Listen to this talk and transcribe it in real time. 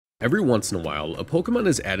Every once in a while, a Pokemon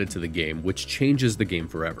is added to the game which changes the game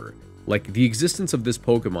forever. Like, the existence of this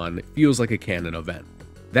Pokemon feels like a canon event.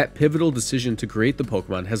 That pivotal decision to create the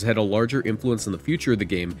Pokemon has had a larger influence on the future of the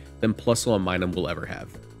game than Plusle and Minun will ever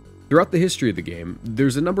have. Throughout the history of the game,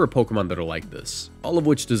 there's a number of Pokemon that are like this, all of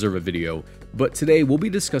which deserve a video, but today we'll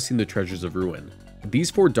be discussing the Treasures of Ruin.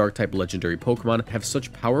 These 4 Dark-type legendary Pokemon have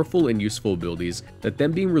such powerful and useful abilities that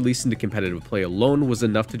them being released into competitive play alone was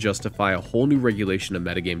enough to justify a whole new regulation of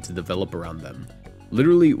metagame to develop around them.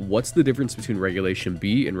 Literally, what's the difference between Regulation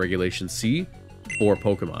B and Regulation C? 4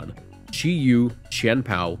 Pokemon. Chi-Yu,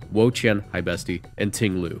 chien-pao, wo-chien, hi bestie, and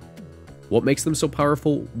ting-lu. What makes them so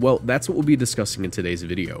powerful? Well, that's what we'll be discussing in today's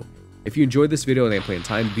video. If you enjoyed this video and ain't playing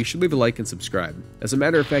time, be sure to leave a like and subscribe. As a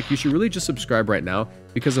matter of fact, you should really just subscribe right now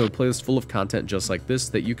because I have a playlist full of content just like this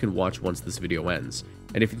that you can watch once this video ends.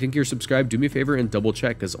 And if you think you're subscribed, do me a favor and double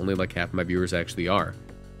check because only like half my viewers actually are.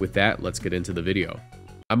 With that, let's get into the video.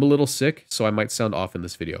 I'm a little sick, so I might sound off in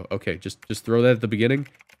this video. Okay, just throw that at the beginning.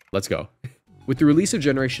 Let's go. With the release of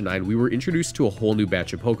Generation 9, we were introduced to a whole new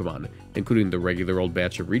batch of Pokemon, including the regular old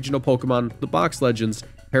batch of regional Pokemon, the box legends,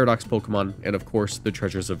 Paradox Pokemon, and of course, the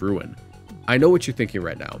Treasures of Ruin. I know what you're thinking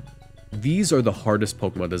right now. These are the hardest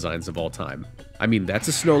Pokemon designs of all time. I mean, that's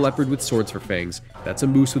a snow leopard with swords for fangs, that's a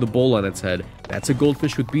moose with a bowl on its head, that's a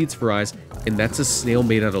goldfish with beads for eyes, and that's a snail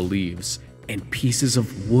made out of leaves and pieces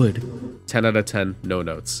of wood. 10 out of 10, no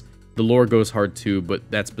notes. The lore goes hard too, but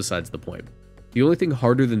that's besides the point. The only thing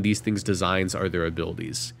harder than these things' designs are their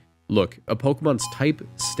abilities. Look, a Pokemon's type,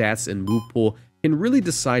 stats, and move pool can really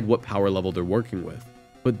decide what power level they're working with.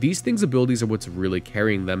 But these things' abilities are what's really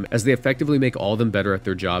carrying them, as they effectively make all of them better at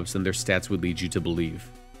their jobs than their stats would lead you to believe.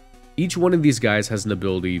 Each one of these guys has an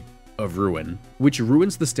ability of Ruin, which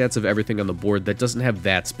ruins the stats of everything on the board that doesn't have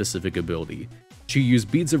that specific ability. Chi-Yu's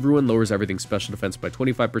Beads of Ruin lowers everything's special defense by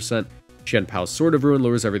 25%, chien-pao's Sword of Ruin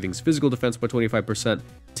lowers everything's physical defense by 25%,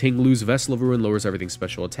 ting-lu's Vessel of Ruin lowers everything's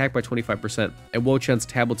special attack by 25%, and wo-chien's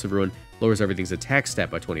Tablets of Ruin lowers everything's attack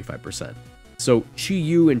stat by 25%. So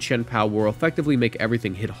Chi-Yu and chien-pao will effectively make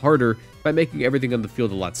everything hit harder by making everything on the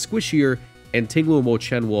field a lot squishier, and ting-lu and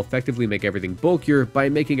wo-chien will effectively make everything bulkier by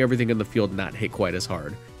making everything on the field not hit quite as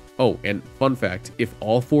hard. Oh, and fun fact, if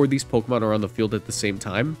all 4 of these Pokemon are on the field at the same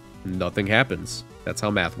time, nothing happens. That's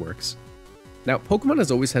how math works. Now, Pokemon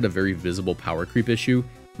has always had a very visible power creep issue.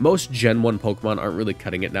 Most Gen 1 Pokemon aren't really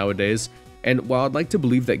cutting it nowadays, and while I'd like to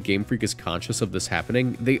believe that Game Freak is conscious of this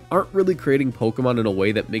happening, they aren't really creating Pokemon in a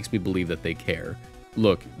way that makes me believe that they care.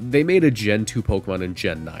 Look, they made a Gen 2 Pokemon in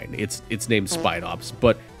Gen 9, it's named Spidops,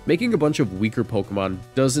 but making a bunch of weaker Pokemon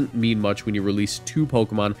doesn't mean much when you release 2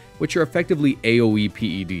 Pokemon, which are effectively AoE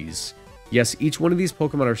PEDs. Yes, each one of these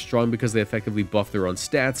Pokemon are strong because they effectively buff their own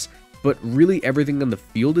stats, but really everything on the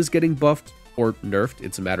field is getting buffed, or nerfed,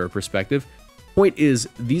 it's a matter of perspective. Point is,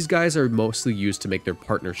 these guys are mostly used to make their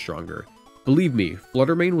partner stronger. Believe me,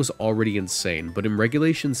 Fluttermane was already insane, but in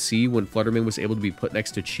Regulation C, when Fluttermane was able to be put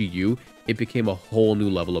next to Chi-Yu, it became a whole new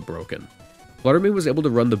level of broken. Fluttermane was able to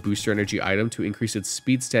run the Booster Energy item to increase its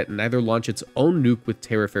speed stat and either launch its own nuke with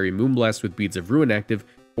Terra Fairy Moonblast with Beads of Ruin active,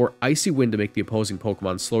 or Icy Wind to make the opposing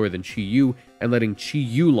Pokemon slower than Chi-Yu and letting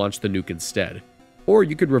Chi-Yu launch the nuke instead. Or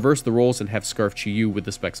you could reverse the roles and have Scarf Chi-Yu with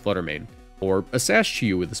the Specs Fluttermane, or a Sash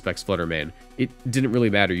Chi-Yu with the Specs Fluttermane. It didn't really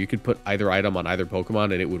matter, you could put either item on either Pokemon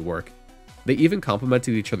and it would work. They even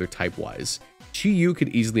complemented each other type-wise. Chi-Yu could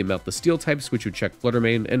easily melt the Steel types, which would check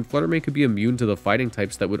Fluttermane, and Fluttermane could be immune to the fighting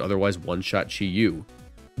types that would otherwise one-shot Chi-Yu.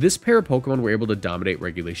 This pair of Pokemon were able to dominate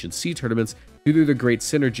Regulation C tournaments due to their great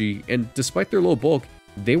synergy, and despite their low bulk,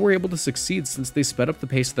 they were able to succeed since they sped up the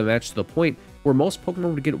pace of the match to the point where most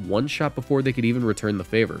Pokemon would get one shot before they could even return the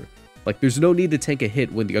favor. Like, there's no need to tank a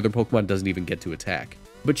hit when the other Pokemon doesn't even get to attack.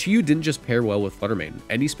 But Chi-Yu didn't just pair well with Fluttermane,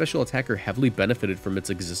 any special attacker heavily benefited from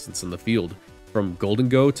its existence in the field, from Golden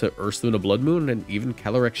Go to Ursaluna Blood Moon and even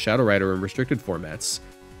Calyrex Shadow Rider in restricted formats.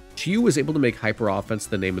 Chi-Yu was able to make Hyper Offense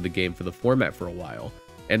the name of the game for the format for a while,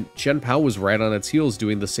 and chien-pao was right on its heels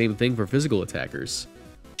doing the same thing for physical attackers.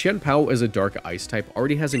 Chien-pao as a Dark Ice type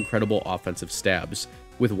already has incredible offensive stabs.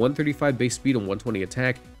 With 135 base speed and 120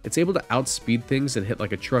 attack, it's able to outspeed things and hit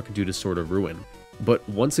like a truck due to Sword of Ruin. But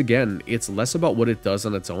once again, it's less about what it does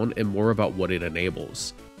on its own and more about what it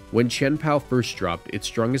enables. When chien-pao first dropped, its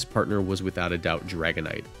strongest partner was without a doubt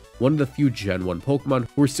Dragonite, one of the few Gen 1 Pokemon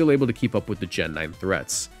who were still able to keep up with the Gen 9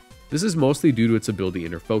 threats. This is mostly due to its ability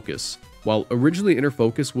Inner Focus. While originally Inner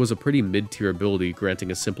Focus was a pretty mid-tier ability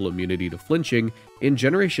granting a simple immunity to flinching, in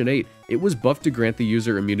Generation 8, it was buffed to grant the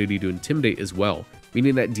user immunity to Intimidate as well,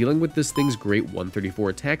 meaning that dealing with this thing's great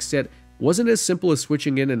 134 attack stat wasn't as simple as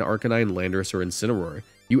switching in an Arcanine, Landorus, or Incineroar.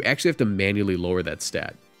 You actually have to manually lower that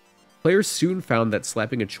stat. Players soon found that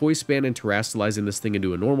slapping a choice ban and terastallizing this thing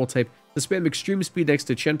into a normal type to spam extreme speed next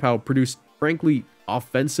to chien-pao produced, frankly,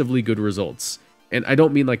 offensively good results. And I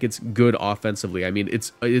don't mean like it's good offensively, I mean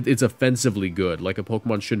it's offensively good, like a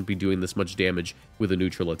Pokemon shouldn't be doing this much damage with a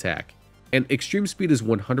neutral attack. And extreme speed is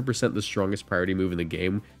 100% the strongest priority move in the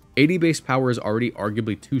game. 80 base power is already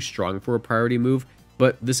arguably too strong for a priority move,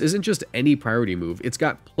 but this isn't just any priority move, it's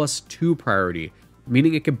got +2 priority,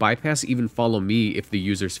 meaning it can bypass even follow me if the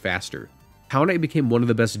user's faster. Pao Knight became one of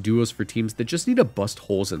the best duos for teams that just need to bust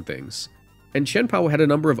holes in things. And chien-pao had a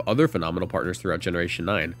number of other phenomenal partners throughout Generation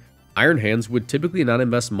 9. Iron Hands would typically not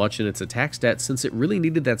invest much in its attack stat since it really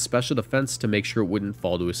needed that special defense to make sure it wouldn't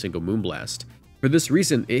fall to a single Moonblast. For this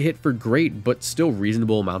reason, it hit for great but still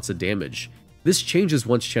reasonable amounts of damage. This changes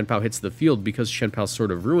once chien-pao hits the field because chien-pao's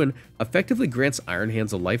Sword of Ruin effectively grants Iron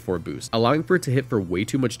Hands a Life Orb boost, allowing for it to hit for way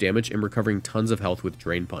too much damage and recovering tons of health with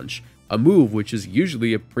Drain Punch, a move which is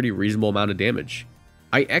usually a pretty reasonable amount of damage.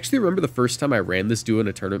 I actually remember the first time I ran this duo in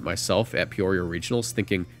a tournament myself at Peoria Regionals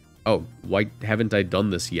thinking, oh, why haven't I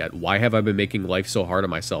done this yet? Why have I been making life so hard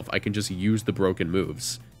on myself? I can just use the broken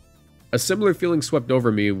moves. A similar feeling swept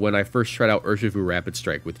over me when I first tried out Urshifu Rapid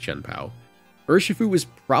Strike with chien-pao. Urshifu is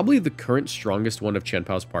probably the current strongest one of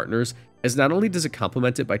chien-pao's partners, as not only does it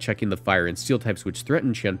complement it by checking the fire and steel types which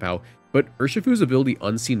threaten chien-pao, but Urshifu's ability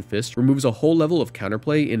Unseen Fist removes a whole level of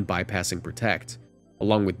counterplay in bypassing Protect.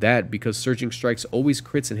 Along with that, because Surging Strikes always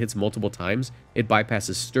crits and hits multiple times, it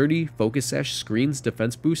bypasses Sturdy, Focus Sash, Screens,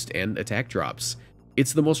 Defense Boost, and Attack Drops.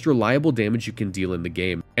 It's the most reliable damage you can deal in the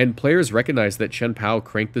game, and players recognize that chien-pao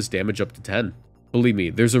cranked this damage up to 10. Believe me,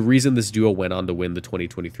 there's a reason this duo went on to win the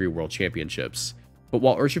 2023 World Championships. But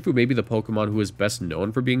while Urshifu may be the Pokemon who is best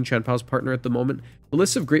known for being chien-pao's partner at the moment, the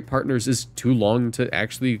list of great partners is too long to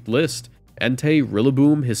actually list. Entei,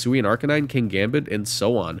 Rillaboom, Hisuian Arcanine, Kingambit, and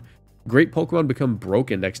so on. Great Pokemon become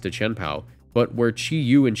broken next to chien-pao, but where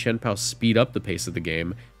Chi-Yu and chien-pao speed up the pace of the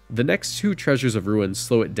game, the next two Treasures of Ruin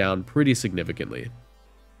slow it down pretty significantly.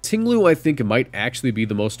 Ting-lu I think might actually be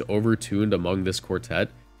the most overtuned among this quartet.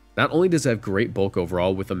 Not only does it have great bulk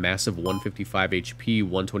overall with a massive 155 HP,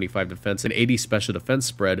 125 defense, and 80 special defense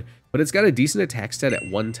spread, but it's got a decent attack stat at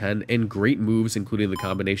 110 and great moves including the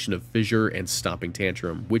combination of Fissure and Stomping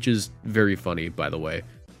Tantrum, which is very funny by the way.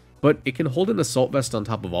 But it can hold an Assault Vest on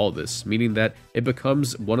top of all of this, meaning that it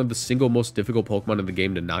becomes one of the single most difficult Pokemon in the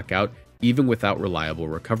game to knock out, even without reliable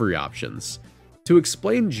recovery options. To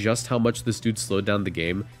explain just how much this dude slowed down the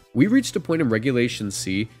game, we reached a point in Regulation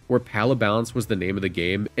C where Pala Balance was the name of the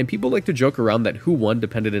game, and people like to joke around that who won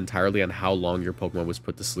depended entirely on how long your Pokemon was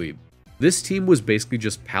put to sleep. This team was basically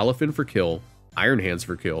just Palafin for kill, Iron Hands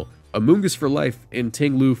for kill, Amoonguss for life, and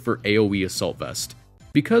Ting-lu for AoE Assault Vest.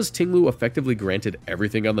 Because Ting-lu effectively granted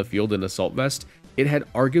everything on the field in Assault Vest, it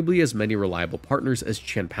had arguably as many reliable partners as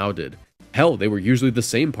chien-pao did. Hell, they were usually the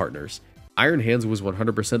same partners. Iron Hands was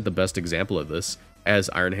 100% the best example of this, as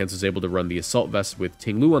Iron Hands was able to run the Assault Vest with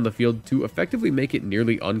Ting-lu on the field to effectively make it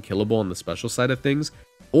nearly unkillable on the special side of things,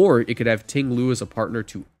 or it could have Ting-lu as a partner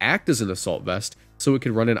to act as an Assault Vest so it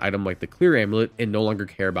could run an item like the Clear Amulet and no longer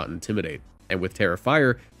care about Intimidate. And with Terra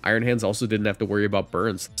Fire, Iron Hands also didn't have to worry about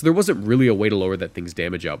burns, so there wasn't really a way to lower that thing's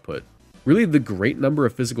damage output. Really, the great number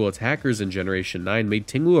of physical attackers in Generation 9 made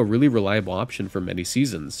Ting-lu a really reliable option for many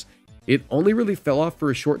seasons. It only really fell off for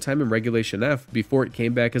a short time in Regulation F before it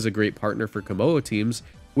came back as a great partner for Komodo teams,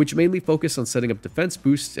 which mainly focused on setting up defense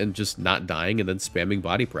boosts and just not dying and then spamming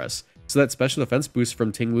body press, so that special defense boost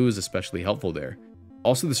from Ting-lu is especially helpful there.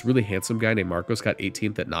 Also, this really handsome guy named Marcos got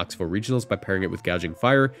 18th at Knoxville Regionals by pairing it with Gouging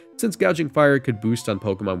Fire, since Gouging Fire could boost on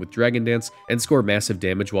Pokemon with Dragon Dance and score massive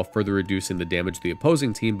damage while further reducing the damage to the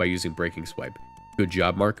opposing team by using Breaking Swipe. Good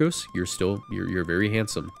job, Marcos. You're very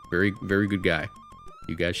handsome. Very good guy.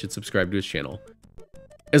 You guys should subscribe to his channel.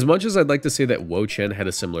 As much as I'd like to say that wo-chien had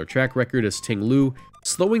a similar track record as Ting-lu,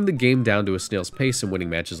 slowing the game down to a snail's pace and winning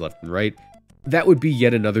matches left and right, that would be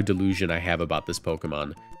yet another delusion I have about this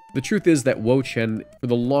Pokemon. The truth is that wo-chien, for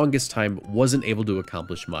the longest time, wasn't able to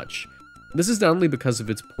accomplish much. This is not only because of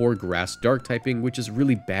its poor grass dark typing, which is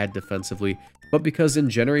really bad defensively, but because in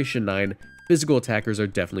Generation 9, physical attackers are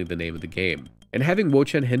definitely the name of the game. And having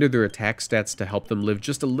wo-chien hinder their attack stats to help them live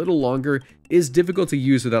just a little longer is difficult to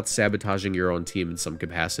use without sabotaging your own team in some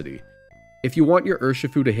capacity. If you want your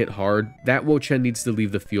Urshifu to hit hard, that wo-chien needs to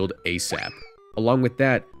leave the field ASAP. Along with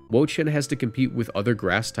that, wo-chien has to compete with other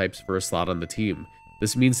grass types for a slot on the team.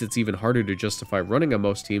 This means it's even harder to justify running on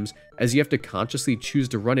most teams, as you have to consciously choose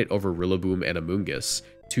to run it over Rillaboom and Amoonguss,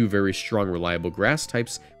 two very strong reliable grass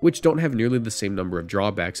types which don't have nearly the same number of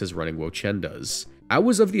drawbacks as running wo-chien does. I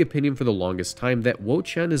was of the opinion for the longest time that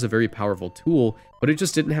wo-chien is a very powerful tool, but it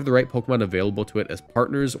just didn't have the right Pokemon available to it as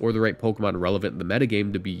partners or the right Pokemon relevant in the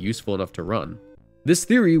metagame to be useful enough to run. This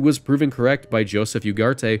theory was proven correct by Joseph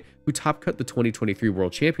Ugarte, who top-cut the 2023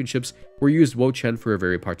 World Championships, where he used wo-chien for a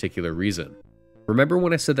very particular reason. Remember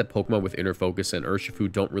when I said that Pokemon with Inner Focus and Urshifu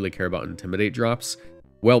don't really care about Intimidate drops?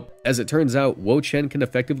 Well, as it turns out, wo-chien can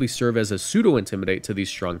effectively serve as a pseudo-Intimidate to these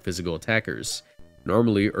strong physical attackers.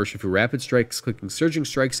 Normally, Urshifu Rapid Strikes clicking Surging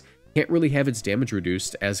Strikes can't really have its damage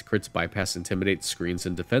reduced as crits bypass Intimidate, screens,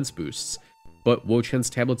 and defense boosts. But wo-chien's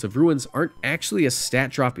Tablets of Ruins aren't actually a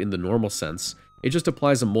stat drop in the normal sense. It just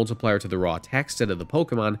applies a multiplier to the raw attack stat of the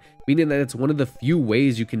Pokemon, meaning that it's one of the few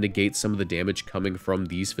ways you can negate some of the damage coming from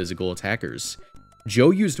these physical attackers.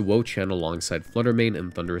 Joe used wo-chien alongside Fluttermane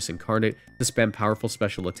and Thundurus Incarnate to spam powerful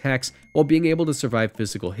special attacks while being able to survive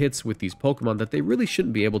physical hits with these Pokemon that they really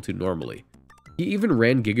shouldn't be able to normally. He even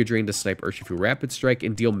ran Giga Drain to snipe Urshifu Rapid Strike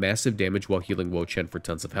and deal massive damage while healing wo-chien for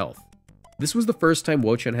tons of health. This was the first time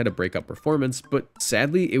wo-chien had a breakout performance, but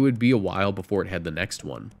sadly it would be a while before it had the next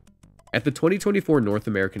one. At the 2024 North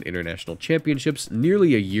American International Championships,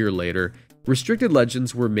 nearly a year later, Restricted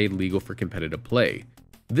Legends were made legal for competitive play.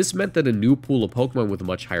 This meant that a new pool of Pokemon with a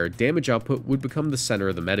much higher damage output would become the center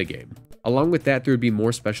of the metagame. Along with that, there would be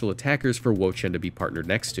more special attackers for wo-chien to be partnered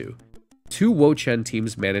next to. 2 wo-chien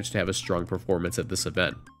teams managed to have a strong performance at this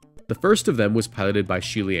event. The first of them was piloted by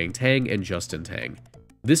Shiliang Tang and Justin Tang.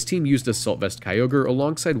 This team used Assault Vest Kyogre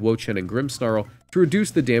alongside wo-chien and Grimmsnarl to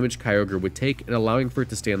reduce the damage Kyogre would take and allowing for it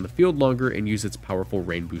to stay on the field longer and use its powerful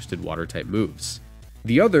rain-boosted water-type moves.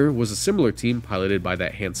 The other was a similar team piloted by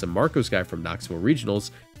that handsome Marcos guy from Knoxville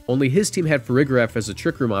Regionals, only his team had Farigiraf as a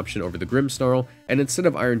Trick Room option over the Grimmsnarl, and instead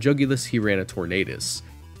of Iron Jugulis, he ran a Tornadus.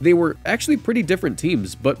 They were actually pretty different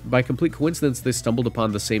teams, but by complete coincidence they stumbled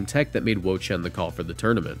upon the same tech that made wo-chien the call for the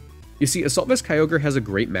tournament. You see, Assault Vest Kyogre has a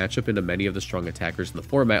great matchup into many of the strong attackers in the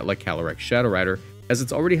format like Calyrex Shadow Rider, as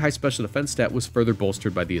its already high special defense stat was further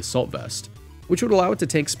bolstered by the Assault Vest, which would allow it to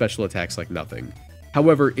tank special attacks like nothing.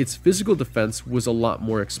 However, its physical defense was a lot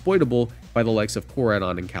more exploitable by the likes of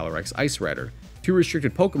Koraidon and Calyrex Ice Rider, 2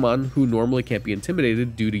 restricted Pokemon who normally can't be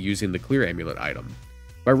intimidated due to using the Clear Amulet item.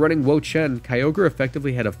 By running wo-chien, Kyogre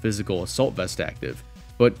effectively had a physical Assault Vest active,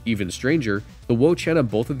 but even stranger, the wo-chien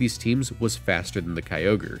of both of these teams was faster than the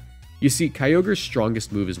Kyogre. You see, Kyogre's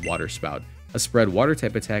strongest move is Water Spout, a spread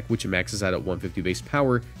water-type attack which maxes out at 150 base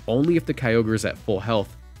power only if the Kyogre is at full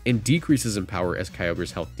health, and decreases in power as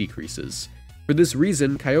Kyogre's health decreases. For this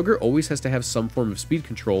reason, Kyogre always has to have some form of speed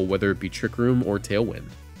control, whether it be Trick Room or Tailwind.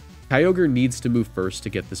 Kyogre needs to move first to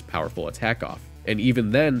get this powerful attack off, and even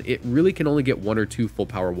then, it really can only get 1 or 2 full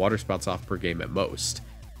power Water Spouts off per game at most.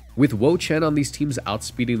 With wo-chien on these teams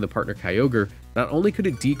outspeeding the partner Kyogre, not only could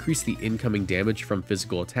it decrease the incoming damage from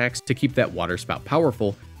physical attacks to keep that Water Spout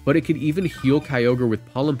powerful, but it could even heal Kyogre with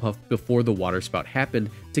Pollen Puff before the Water Spout happened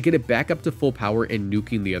to get it back up to full power and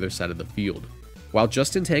nuking the other side of the field. While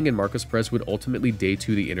Justin Tang and Marcos Perez would ultimately day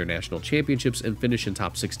 2 the International Championships and finish in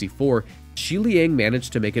top 64, Shiliang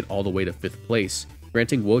managed to make it all the way to 5th place,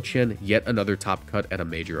 granting wo-chien yet another top cut at a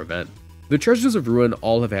major event. The Treasures of Ruin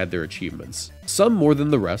all have had their achievements, some more than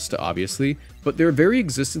the rest obviously, but their very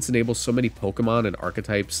existence enables so many Pokemon and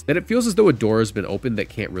archetypes that it feels as though a door has been opened that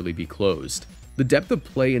can't really be closed. The depth of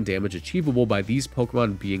play and damage achievable by these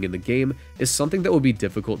Pokemon being in the game is something that will be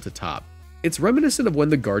difficult to top. It's reminiscent of when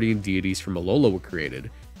the Guardian Deities from Alola were created.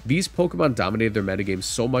 These Pokemon dominated their metagame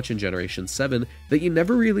so much in Generation 7 that you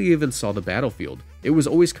never really even saw the battlefield. It was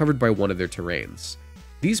always covered by one of their terrains.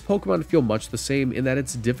 These Pokemon feel much the same in that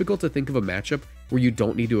it's difficult to think of a matchup where you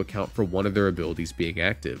don't need to account for one of their abilities being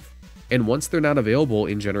active. And once they're not available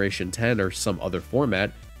in Generation 10 or some other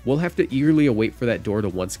format, we'll have to eagerly await for that door to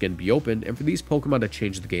once again be opened and for these Pokemon to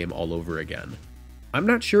change the game all over again. I'm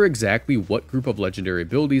not sure exactly what group of legendary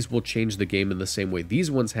abilities will change the game in the same way these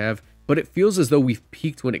ones have, but it feels as though we've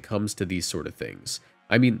peaked when it comes to these sort of things.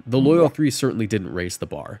 I mean, the Loyal 3 certainly didn't raise the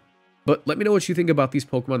bar. But let me know what you think about these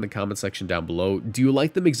Pokemon in the comment section down below. Do you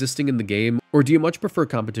like them existing in the game, or do you much prefer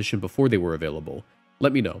competition before they were available?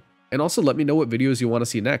 Let me know. And also let me know what videos you want to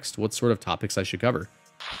see next, what sort of topics I should cover.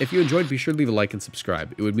 If you enjoyed, be sure to leave a like and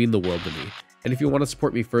subscribe. It would mean the world to me. And if you want to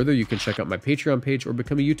support me further, you can check out my Patreon page or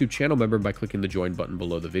become a YouTube channel member by clicking the join button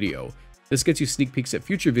below the video. This gets you sneak peeks at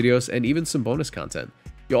future videos and even some bonus content.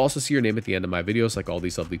 You'll also see your name at the end of my videos like all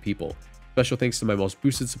these lovely people. Special thanks to my most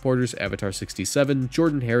boosted supporters, Avatar67,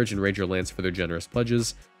 Jordan Harridge, and Ranger Lance for their generous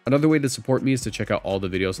pledges. Another way to support me is to check out all the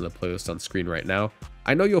videos in the playlist on screen right now.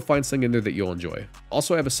 I know you'll find something in there that you'll enjoy.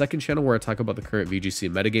 Also, I have a second channel where I talk about the current VGC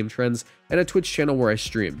metagame trends, and a Twitch channel where I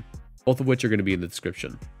stream, both of which are going to be in the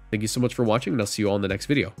description. Thank you so much for watching, and I'll see you all in the next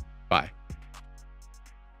video. Bye.